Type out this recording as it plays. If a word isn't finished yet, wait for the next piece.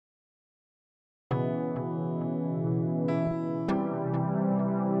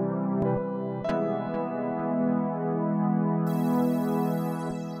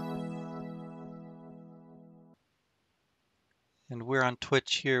and we're on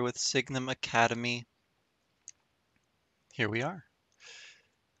Twitch here with Signum Academy. Here we are.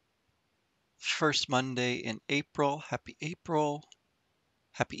 First Monday in April. Happy April.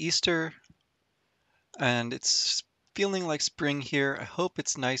 Happy Easter. And it's feeling like spring here. I hope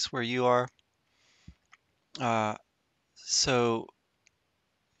it's nice where you are. So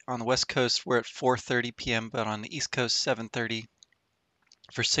on the West Coast, we're at 4:30 p.m., but on the East Coast, 7:30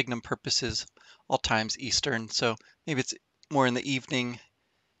 for Signum purposes, all times Eastern. So maybe it's more in the evening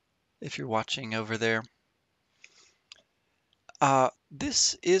if you're watching over there.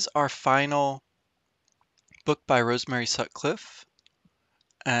 This is our final book by Rosemary Sutcliff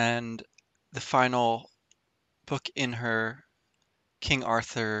and the final book in her King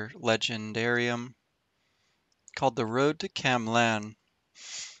Arthur legendarium called The Road to Camlann,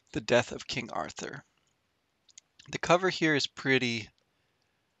 The Death of King Arthur. The cover here is pretty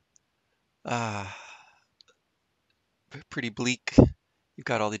bleak. You've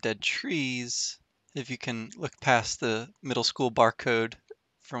got all the dead trees. If you can look past the middle school barcode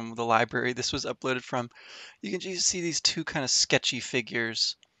from the library this was uploaded from, you can just see these two kind of sketchy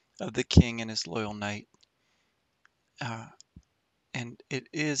figures of the king and his loyal knight. And it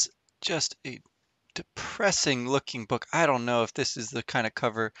is just a depressing looking book. I don't know if this is the kind of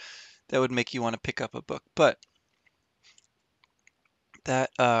cover that would make you want to pick up a book, but that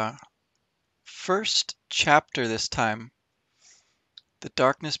first chapter this time, The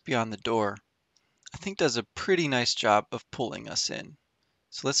Darkness Beyond the Door, I think does a pretty nice job of pulling us in.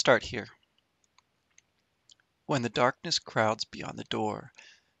 So let's start here. When the darkness crowds beyond the door,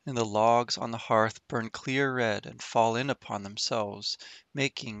 and the logs on the hearth burn clear red and fall in upon themselves,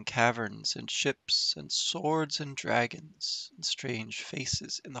 making caverns and ships and swords and dragons and strange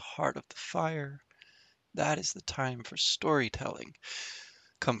faces in the heart of the fire, that is the time for storytelling.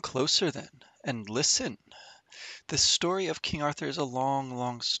 Come closer then, and listen. The story of King Arthur is a long,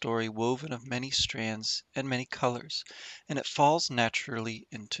 long story woven of many strands and many colors, and it falls naturally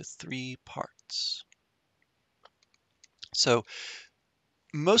into 3 parts. So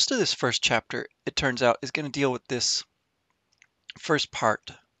most of this first chapter, it turns out, is going to deal with this first part.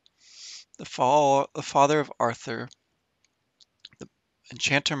 The father of Arthur, the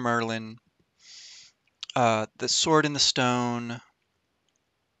enchanter Merlin, the sword in the stone.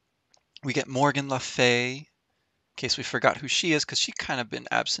 We get Morgan Le Fay, in case we forgot who she is, because she's kind of been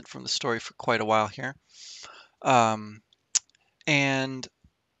absent from the story for quite a while here. And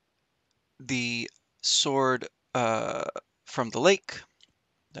the sword from the lake,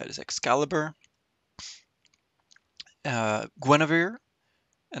 that is Excalibur. Guinevere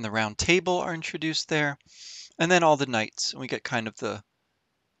and the Round Table are introduced there. And then all the knights. And we get kind of the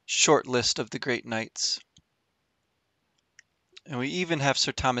short list of the great knights. And we even have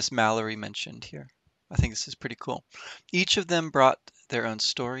Sir Thomas Malory mentioned here. I think this is pretty cool. Each of them brought their own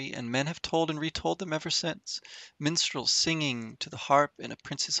story, and men have told and retold them ever since. Minstrels singing to the harp in a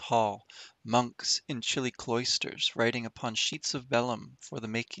prince's hall, monks in chilly cloisters writing upon sheets of vellum for the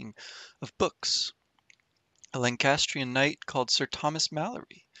making of books, a Lancastrian knight called Sir Thomas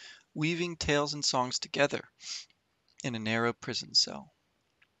Malory, weaving tales and songs together in a narrow prison cell.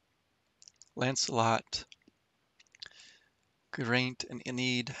 Lancelot, Geraint and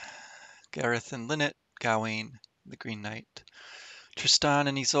Enid, Gareth and Lynette, Gawain, the Green Knight, Tristan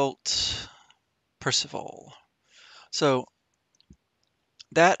and Isolde, Percival. So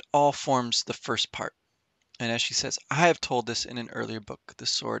that all forms the first part. And as she says, I have told this in an earlier book, The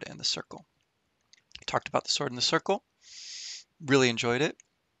Sword and the Circle. I talked about The Sword and the Circle. Really enjoyed it.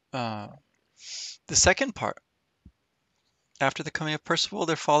 The second part, after the coming of Percival,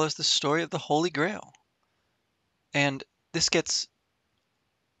 there follows the story of the Holy Grail. And this gets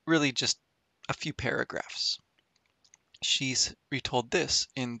really just a few paragraphs. She's retold this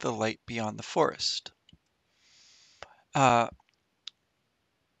in The Light Beyond the Forest. And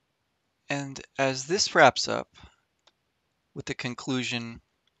as this wraps up with the conclusion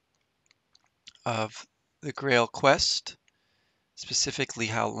of the Grail quest, specifically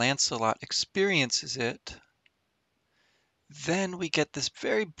how Lancelot experiences it, then we get this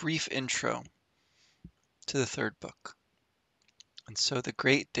very brief intro to the third book. And so the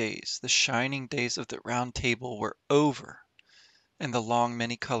great days, the shining days of the Round Table were over, and the long,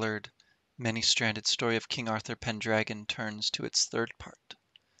 many-colored, many-stranded story of King Arthur Pendragon turns to its third part,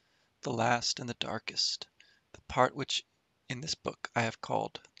 the last and the darkest, the part which in this book I have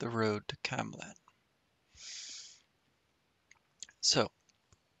called The Road to Camlann. So,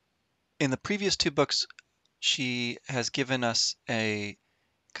 in the previous 2 books, she has given us a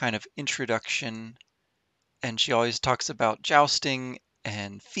kind of introduction, and she always talks about jousting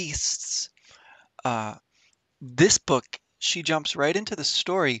and feasts. This book, she jumps right into the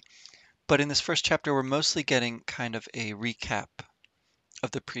story, but in this first chapter, we're mostly getting kind of a recap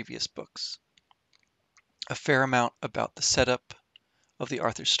of the previous books. A fair amount about the setup of the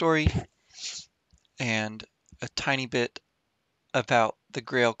Arthur story, and a tiny bit about the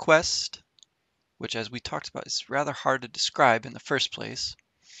Grail quest, which, as we talked about, is rather hard to describe in the first place.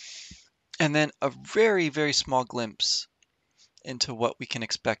 And then a very, very small glimpse into what we can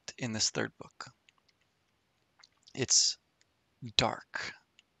expect in this third book. It's dark.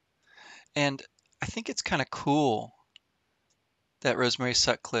 And I think it's kind of cool that Rosemary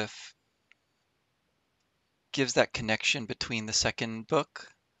Sutcliff gives that connection between the second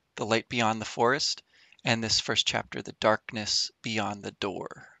book, The Light Beyond the Forest, and this first chapter, The Darkness Beyond the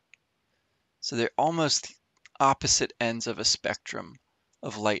Door. So they're almost opposite ends of a spectrum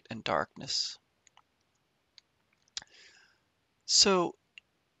of light and darkness. So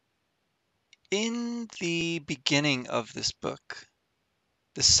in the beginning of this book,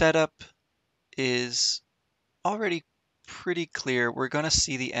 the setup is already pretty clear. We're going to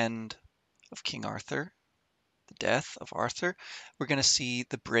see the end of King Arthur, the death of Arthur. We're going to see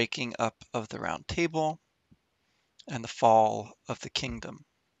the breaking up of the Round Table and the fall of the kingdom.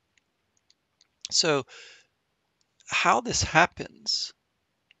 So how this happens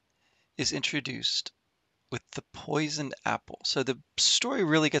is introduced with the poisoned apple. So the story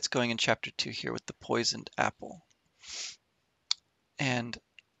really gets going in chapter 2 here with the poisoned apple. And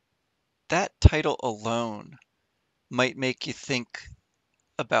that title alone might make you think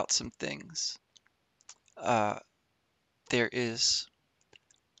about some things. There is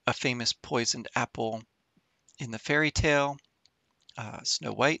a famous poisoned apple in the fairy tale,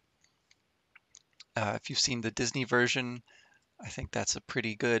 Snow White. If you've seen the Disney version, I think that's a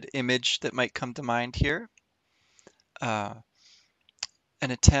pretty good image that might come to mind here. Uh,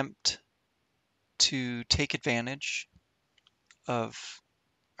 an attempt to take advantage of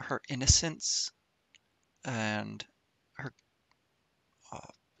her innocence and her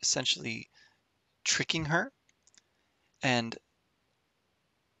uh, essentially tricking her. And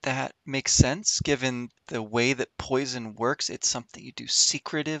that makes sense given the way that poison works. It's something you do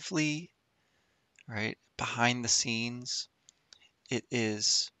secretively, right? Behind the scenes. It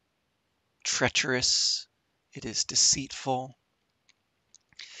is treacherous. It is deceitful.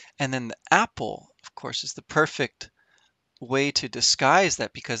 And then the apple, of course, is the perfect way to disguise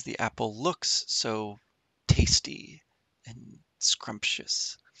that because the apple looks so tasty and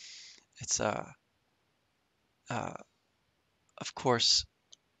scrumptious. It's uh, of course,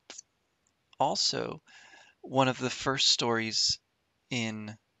 also one of the first stories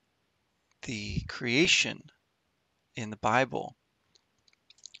in the creation in the Bible.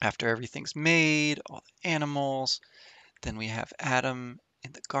 After everything's made, all the animals, then we have Adam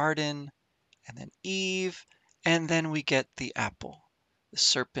in the garden, and then Eve, and then we get the apple. The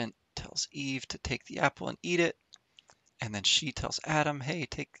serpent tells Eve to take the apple and eat it, and then she tells Adam, hey,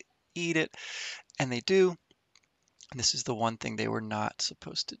 eat it, and they do. And this is the one thing they were not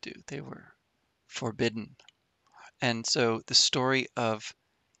supposed to do. They were forbidden. And so the story of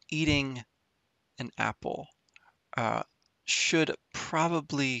eating an apple uh, should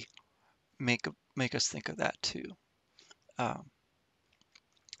probably make us think of that too. Um,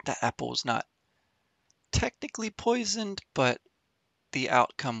 that apple was not technically poisoned, but the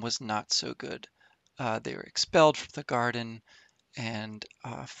outcome was not so good. They were expelled from the garden and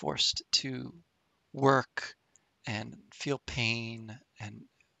forced to work and feel pain, and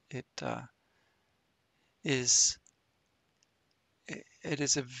it is it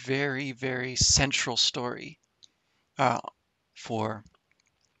is a very, very central story uh, for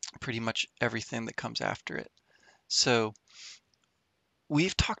pretty much everything that comes after it. So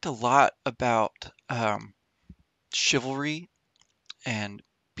we've talked a lot about chivalry and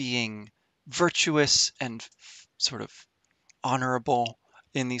being virtuous and sort of honorable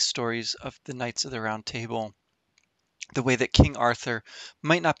in these stories of the Knights of the Round Table. The way that King Arthur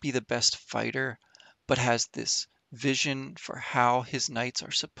might not be the best fighter, but has this vision for how his knights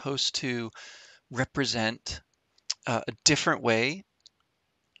are supposed to represent a different way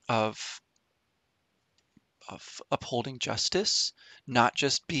of upholding justice, not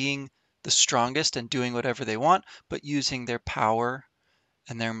just being the strongest and doing whatever they want, but using their power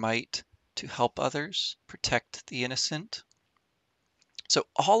and their might to help others, protect the innocent. So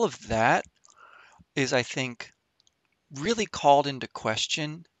all of that is, I think, really called into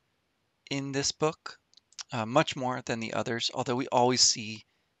question in this book, much more than the others, although we always see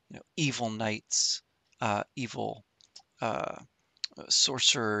evil knights, evil uh,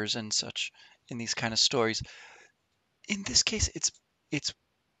 sorcerers and such in these kind of stories. In this case, it's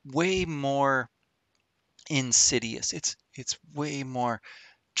way more insidious. It's way more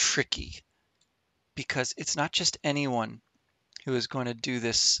tricky because it's not just anyone who is going to do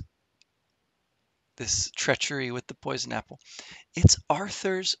this treachery with the poison apple. It's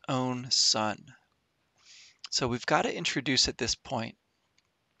Arthur's own son. So we've got to introduce at this point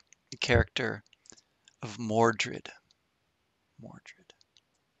the character of Mordred. Mordred.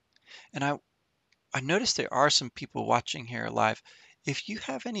 And I noticed there are some people watching here live. If you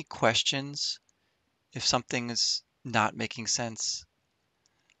have any questions, if something is not making sense,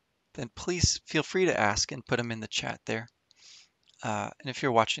 then please feel free to ask and put them in the chat there. And if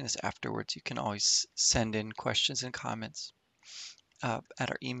you're watching this afterwards, you can always send in questions and comments at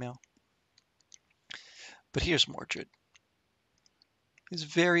our email. But here's Mordred. He's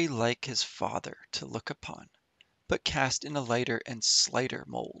very like his father to look upon, but cast in a lighter and slighter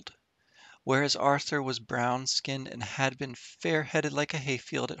mold. Whereas Arthur was brown-skinned and had been fair-headed like a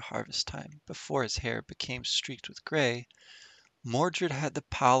hayfield at harvest time, before his hair became streaked with gray, Mordred had the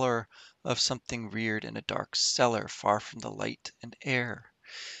pallor of something reared in a dark cellar far from the light and air.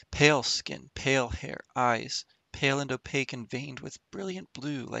 Pale skin, pale hair, eyes, pale and opaque and veined with brilliant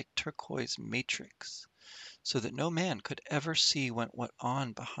blue like turquoise matrix, so that no man could ever see what went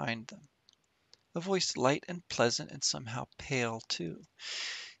on behind them. A voice light and pleasant and somehow pale, too.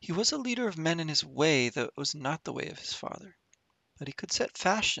 He was a leader of men in his way, though it was not the way of his father. But he could set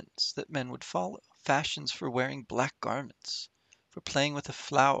fashions that men would follow, fashions for wearing black garments, for playing with a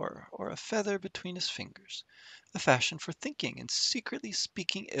flower or a feather between his fingers, a fashion for thinking and secretly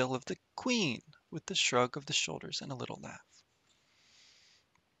speaking ill of the queen, with the shrug of the shoulders and a little laugh.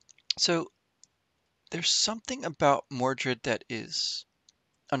 So there's something about Mordred that is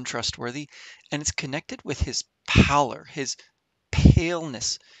untrustworthy, and it's connected with his pallor, his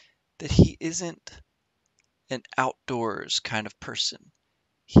paleness, that he isn't an outdoors kind of person.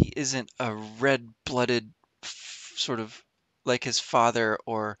 He isn't a red-blooded sort of like his father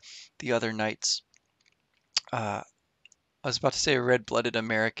or the other knights. I was about to say a red-blooded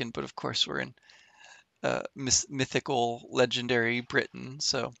American, but of course we're in mythical, legendary Britain,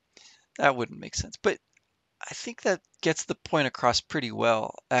 so that wouldn't make sense. But I think that gets the point across pretty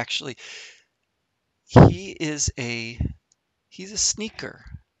well, actually. He is he's a sneaker.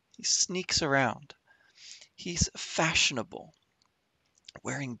 He sneaks around. He's fashionable,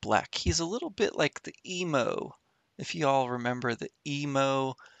 wearing black. He's a little bit like the emo, if you all remember the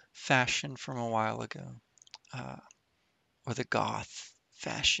emo fashion from a while ago, uh, or the goth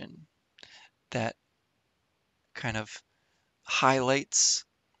fashion that kind of highlights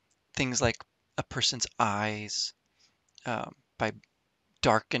things like a person's eyes by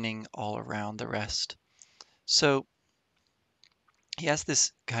darkening all around the rest. So he has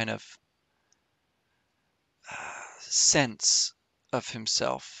this kind of sense of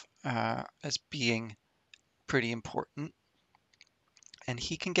himself as being pretty important, and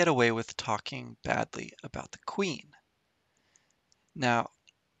he can get away with talking badly about the queen. Now,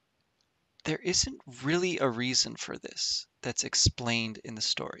 there isn't really a reason for this that's explained in the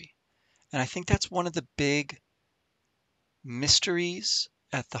story. And I think that's one of the big mysteries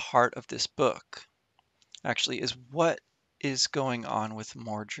at the heart of this book, actually, is what is going on with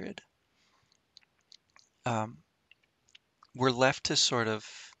Mordred. We're left to sort of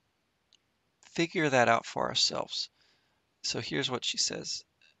figure that out for ourselves. So here's what she says,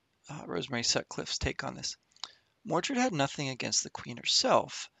 Rosemary Sutcliffe's take on this. Mordred had nothing against the queen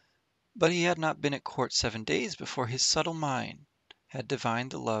herself, but he had not been at court 7 days before his subtle mind had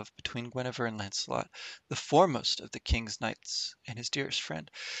divined the love between Guinevere and Lancelot, the foremost of the king's knights and his dearest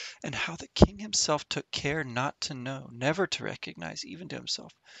friend, and how the king himself took care not to know, never to recognize, even to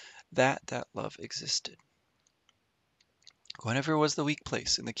himself, that that love existed. Guinevere was the weak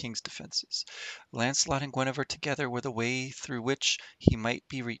place in the king's defenses. Lancelot and Guinevere together were the way through which he might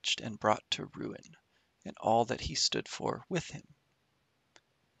be reached and brought to ruin, and all that he stood for with him.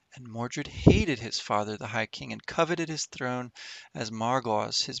 And Mordred hated his father, the High King, and coveted his throne, as Margaux,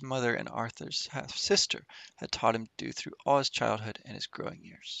 his mother and Arthur's half-sister, had taught him to do through all his childhood and his growing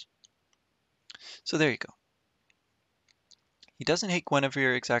years. So there you go. He doesn't hate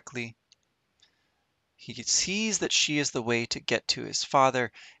Guinevere exactly. He sees that she is the way to get to his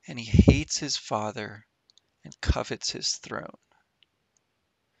father, and he hates his father and covets his throne.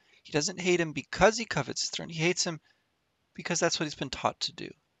 He doesn't hate him because he covets his throne. He hates him because that's what he's been taught to do.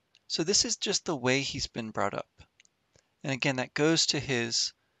 So this is just the way he's been brought up. And again, that goes to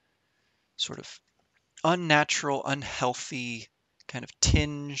his sort of unnatural, unhealthy kind of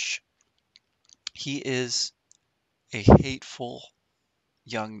tinge. He is a hateful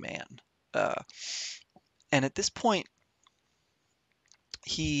young man. Uh, and at this point,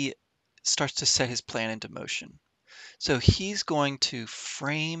 he starts to set his plan into motion. So he's going to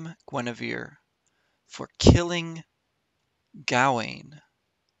frame Guinevere for killing Gawain,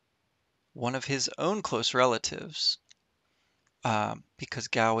 one of his own close relatives, because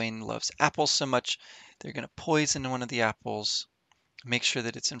Gawain loves apples so much. They're going to poison one of the apples, make sure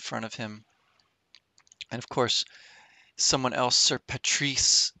that it's in front of him. And of course, someone else, Sir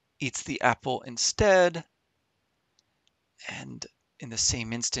Patrice, eats the apple instead. And in the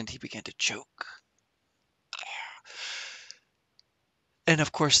same instant, he began to choke. And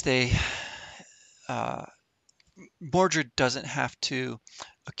of course, uh, Mordred doesn't have to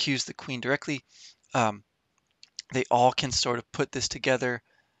accuse the queen directly. Um, they all can sort of put this together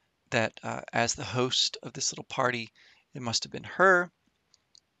that as the host of this little party, it must have been her.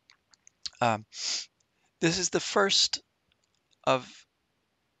 Um, this is the first of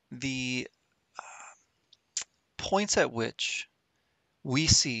the points at which we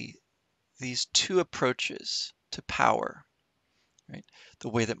see these two approaches to power, right? The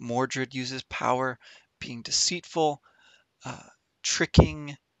way that Mordred uses power, being deceitful, uh,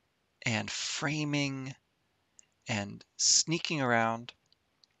 tricking, and framing, and sneaking around,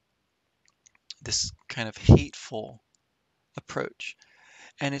 this kind of hateful approach.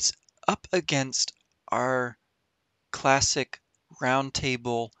 And it's up against our classic round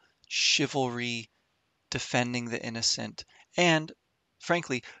table chivalry, defending the innocent, and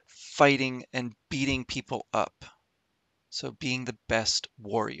frankly, fighting and beating people up. So being the best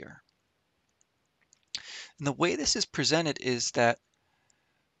warrior. And the way this is presented is that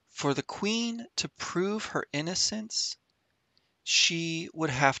for the queen to prove her innocence, she would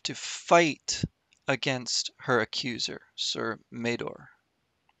have to fight against her accuser, Sir Mador.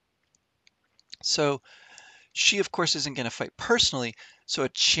 So she, of course, isn't going to fight personally. So a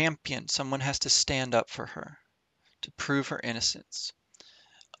champion, someone has to stand up for her to prove her innocence.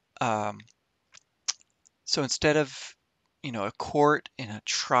 Um, so instead of, a court in a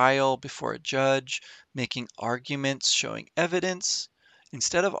trial before a judge, making arguments, showing evidence,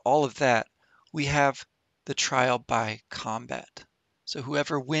 instead of all of that, we have the trial by combat. So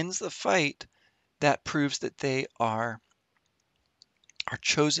whoever wins the fight, that proves that they are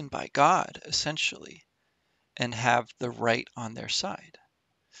chosen by God, essentially, and have the right on their side.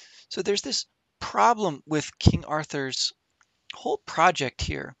 So there's this problem with King Arthur's whole project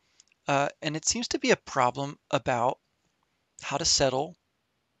here, and it seems to be a problem about how to settle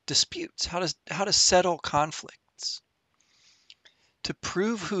disputes, how to settle conflicts. To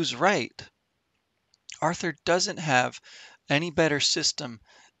prove who's right, Arthur doesn't have any better system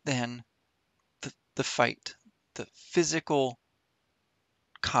than the fight, the physical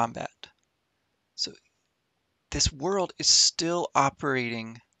combat. So this world is still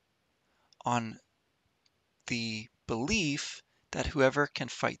operating on the belief that whoever can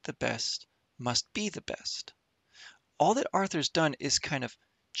fight the best must be the best. All that Arthur's done is kind of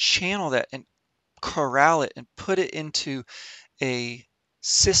channel that and corral it and put it into a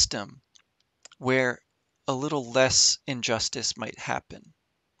system where a little less injustice might happen,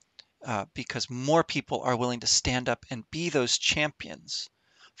 because more people are willing to stand up and be those champions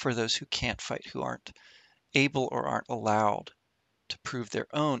for those who can't fight, who aren't able or aren't allowed to prove their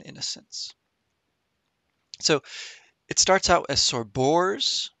own innocence. So it starts out as Sir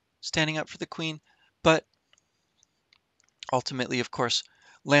Bors standing up for the queen, but ultimately, of course,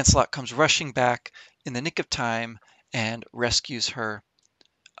 Lancelot comes rushing back in the nick of time and rescues her.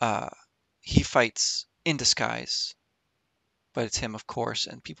 Uh, he fights in disguise, but it's him, of course,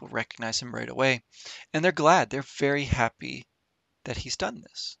 and people recognize him right away. And they're glad, they're very happy that he's done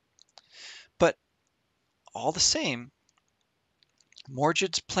this. But all the same,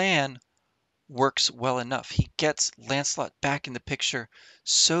 Mordred's plan works well enough. He gets Lancelot back in the picture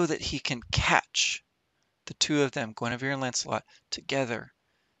so that he can catch the two of them, Guinevere and Lancelot, together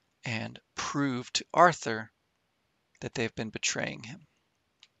and prove to Arthur that they've been betraying him.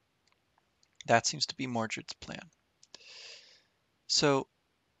 That seems to be Mordred's plan. So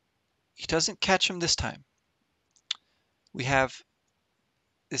he doesn't catch him this time. We have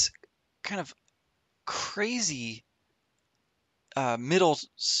this kind of crazy middle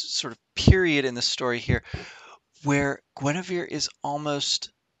sort of period in the story here where Guinevere is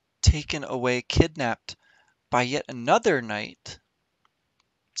almost taken away, kidnapped by yet another knight,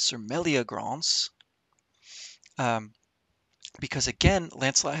 Sir Meliagrance, because again,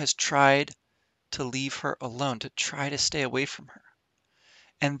 Lancelot has tried to leave her alone, to try to stay away from her.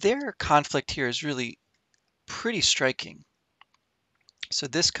 And their conflict here is really pretty striking. So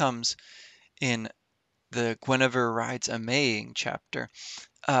this comes in the Guinevere Rides a Maying chapter.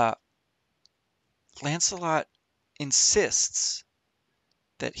 Lancelot insists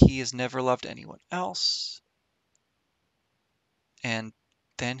that he has never loved anyone else, And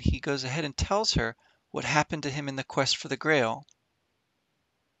then he goes ahead and tells her what happened to him in the quest for the Grail,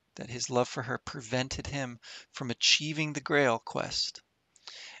 that his love for her prevented him from achieving the Grail quest.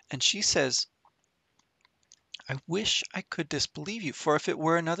 And she says, I wish I could disbelieve you, for if it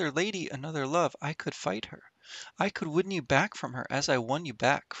were another lady, another love, I could fight her. I could win you back from her as I won you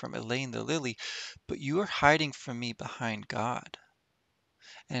back from Elaine the Lily, but you are hiding from me behind God.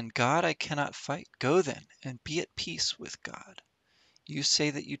 And God I cannot fight. Go then, and be at peace with God. You say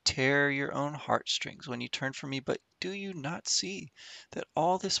that you tear your own heartstrings when you turn from me, but do you not see that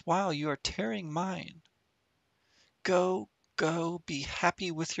all this while you are tearing mine? Go, go, be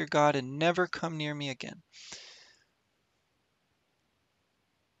happy with your God, and never come near me again.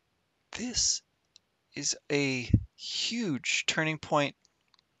 This is a huge turning point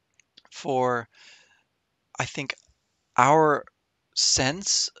for, I think, our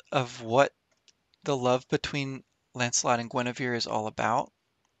sense of what the love between Lancelot and Guinevere is all about.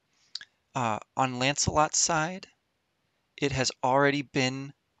 On Lancelot's side, it has already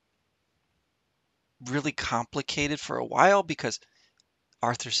been really complicated for a while because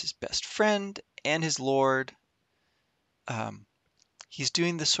Arthur's his best friend and his lord. Um, he's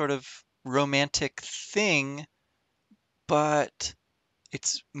doing this sort of romantic thing, but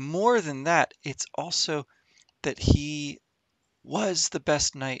it's more than that. It's also that he was the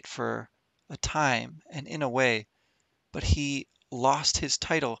best knight for a time and in a way, but he lost his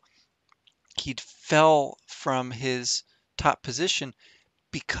title. He fell from his top position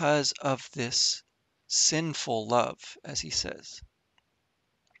because of this sinful love, as he says.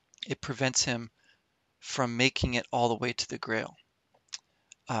 It prevents him from making it all the way to the Grail.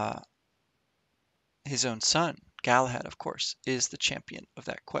 Uh, his own son, Galahad, of course, is the champion of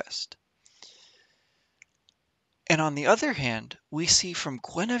that quest. And on the other hand, we see from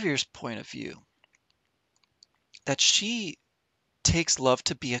Guinevere's point of view that she takes love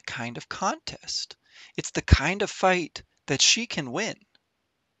to be a kind of contest. It's the kind of fight that she can win,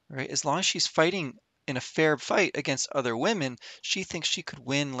 right? As long as she's fighting in a fair fight against other women, she thinks she could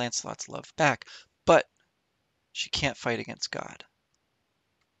win Lancelot's love back, but she can't fight against God.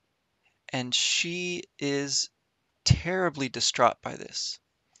 And she is terribly distraught by this.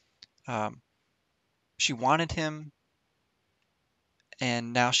 Um, she wanted him,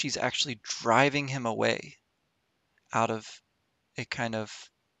 and now she's actually driving him away out of a kind of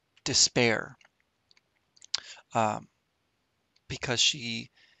despair, um, because she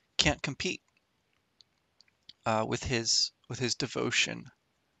can't compete with his devotion,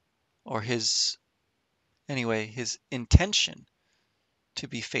 or his intention to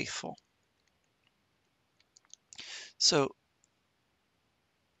be faithful. So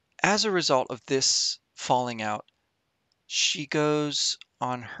as a result of this falling out, she goes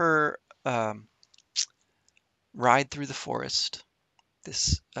on her ride through the forest,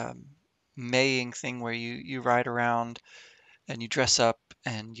 this maying thing where you ride around and you dress up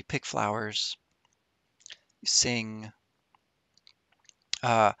and you pick flowers, you sing.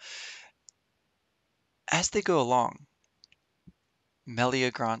 Uh, as they go along,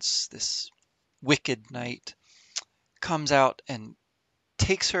 Meleagrance, this wicked knight, comes out and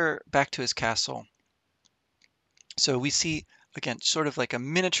takes her back to his castle. So we see, again, sort of like a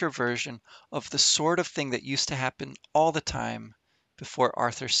miniature version of the sort of thing that used to happen all the time before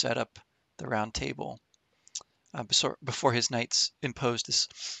Arthur set up the Round Table, before his knights imposed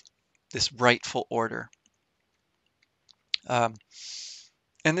this rightful order. Um,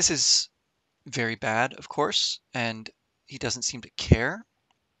 and this is very bad, of course, and he doesn't seem to care.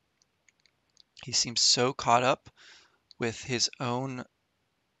 He seems so caught up with his own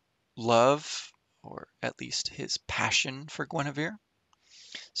love, or at least his passion for Guinevere.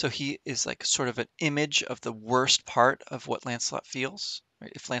 So he is like sort of an image of the worst part of what Lancelot feels.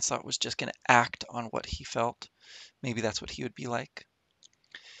 Right? If Lancelot was just going to act on what he felt, maybe that's what he would be like.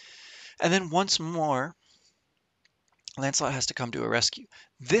 And then once more, Lancelot has to come to a rescue.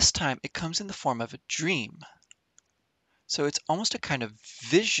 This time it comes in the form of a dream. So it's almost a kind of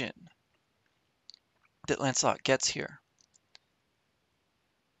vision that Lancelot gets here.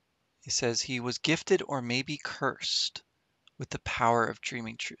 He says he was gifted or maybe cursed with the power of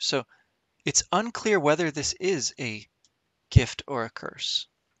dreaming true. So it's unclear whether this is a gift or a curse.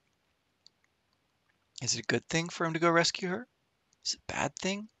 Is it a good thing for him to go rescue her? Is it a bad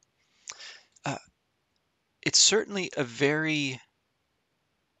thing? Uh, it's certainly a very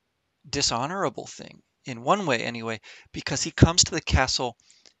dishonorable thing, in one way anyway, because he comes to the castle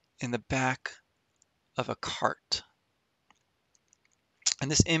in the back of a cart. And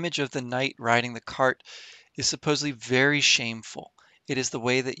this image of the knight riding the cart is supposedly very shameful. It is the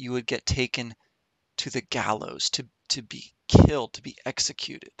way that you would get taken to the gallows, to be killed, to be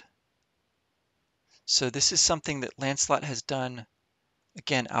executed. So this is something that Lancelot has done.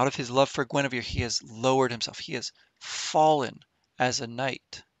 Again, out of his love for Guinevere, he has lowered himself. He has fallen as a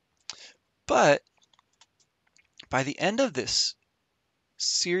knight. But by the end of this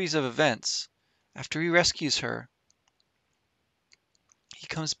series of events, after he rescues her, he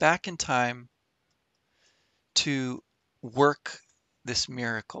comes back in time to work this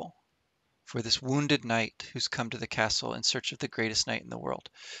miracle for this wounded knight who's come to the castle in search of the greatest knight in the world,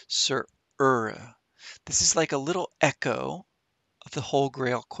 Sir Ur. This is like a little echo of the whole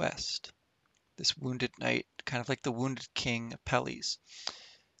Grail quest. This wounded knight, kind of like the wounded king Apelles.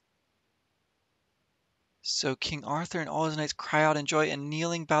 So King Arthur and all his knights cry out in joy, and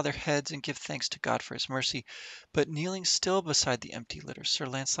kneeling bow their heads and give thanks to God for his mercy. But kneeling still beside the empty litter, Sir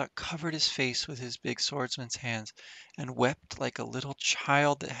Launcelot covered his face with his big swordsman's hands and wept like a little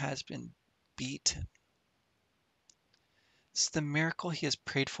child that has been beaten. It's the miracle he has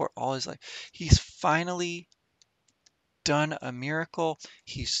prayed for all his life. He's finally done a miracle.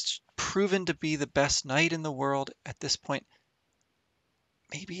 He's proven to be the best knight in the world. At this point,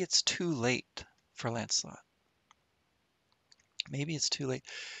 maybe it's too late for Lancelot. Maybe it's too late.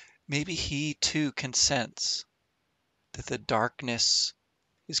 Maybe he too can sense that the darkness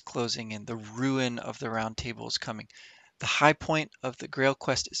is closing in, the ruin of the Round Table is coming. The high point of the Grail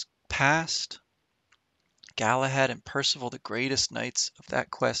quest is past. Galahad and Percival, the greatest knights of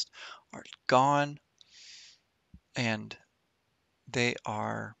that quest, are gone, and they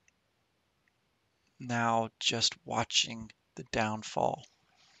are now just watching the downfall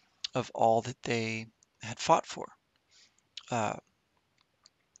of all that they had fought for. Uh,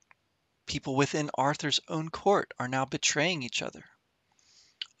 People within Arthur's own court are now betraying each other.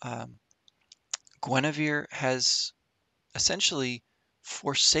 Um, Guinevere has essentially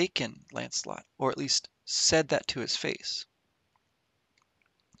forsaken Lancelot, or at least said that to his face,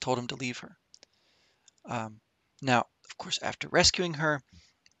 told him to leave her. Now, of course, after rescuing her,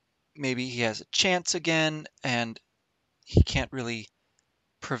 maybe he has a chance again, and he can't really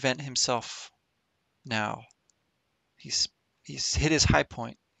prevent himself now. He's hit his high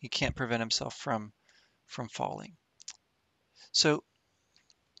point. He can't prevent himself from falling. So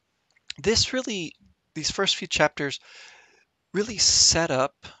these first few chapters really set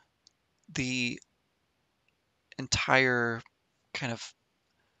up the entire kind of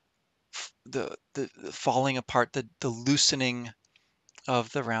the falling apart, the loosening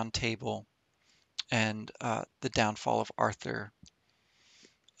of the Round Table, and the downfall of Arthur.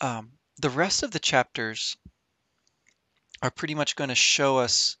 The rest of the chapters are pretty much going to show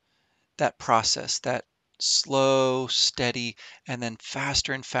us that process, that slow, steady, and then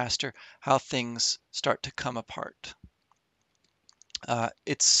faster and faster, how things start to come apart.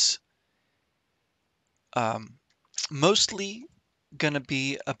 It's mostly going to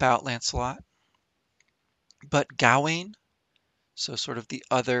be about Lancelot, but Gawain, so sort of the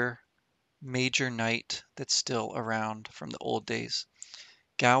other major knight that's still around from the old days,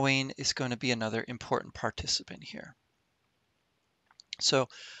 Gawain is going to be another important participant here. So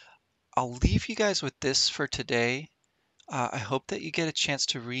I'll leave you guys with this for today. I hope that you get a chance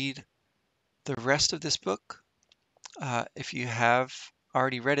to read the rest of this book. If you have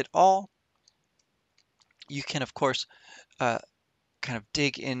already read it all, you can, of course, kind of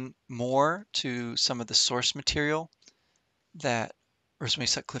dig in more to some of the source material that Rosemary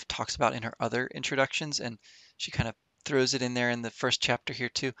Sutcliff talks about in her other introductions, and she kind of throws it in there in the first chapter here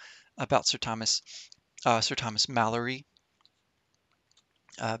too, about Sir Thomas Malory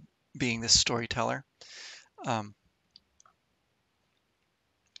being this storyteller. I'm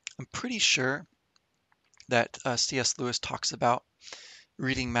pretty sure that C.S. Lewis talks about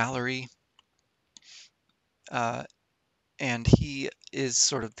reading Malory, and he is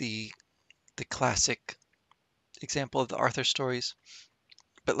sort of the classic example of the Arthur stories.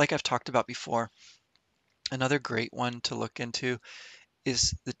 But like I've talked about before, another great one to look into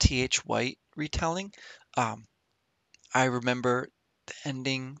is the T.H. White retelling. I remember the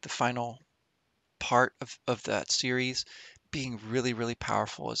ending, the final part of that series being really, really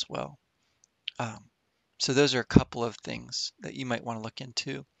powerful as well. So those are a couple of things that you might want to look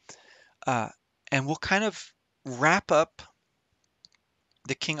into. And we'll kind of wrap up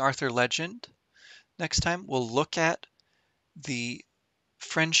the King Arthur legend next time. We'll look at the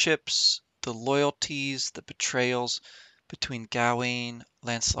friendships, the loyalties, the betrayals between Gawain,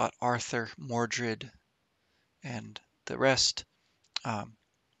 Lancelot, Arthur, Mordred, and the rest.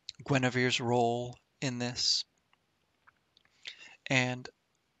 Guinevere's role in this, and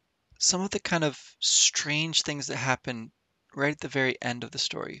some of the kind of strange things that happen right at the very end of the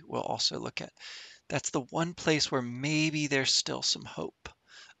story we'll also look at. that's the one place where maybe there's still some hope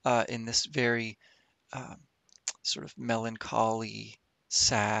in this very um, sort of melancholy,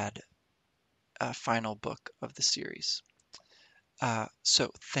 sad final book of the series.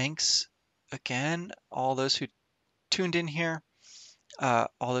 So thanks again, all those who tuned in here, all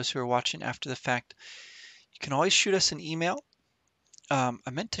those who are watching after the fact. You can always shoot us an email. I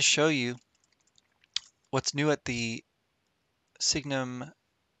meant to show you what's new at the Signum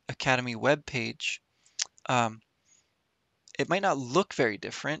Academy webpage. Um, it might not look very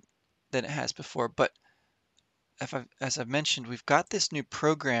different than it has before, but as I've mentioned, we've got this new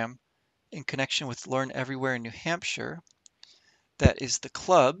program in connection with Learn Everywhere in New Hampshire that is the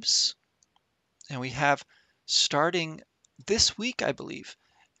clubs. And we have, starting this week, I believe,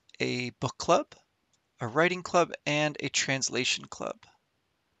 a book club, a writing club, and a translation club.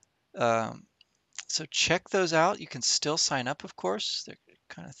 Um, so check those out. You can still sign up, of course. They're the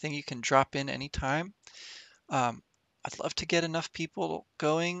kind of thing you can drop in anytime. Um, I'd love to get enough people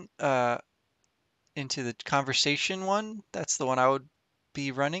going into the conversation one. That's the one I would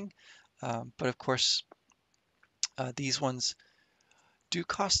be running. But of course, these ones do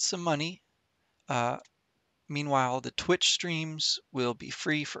cost some money. Uh, Meanwhile, the Twitch streams will be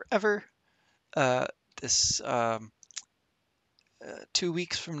free forever. Uh, this 2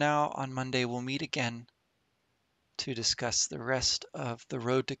 weeks from now on Monday, we'll meet again to discuss the rest of the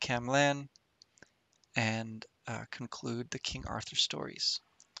road to Camlann and conclude the King Arthur stories.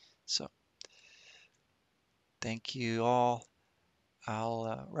 So thank you all.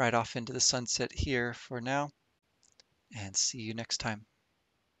 I'll ride off into the sunset here for now and see you next time.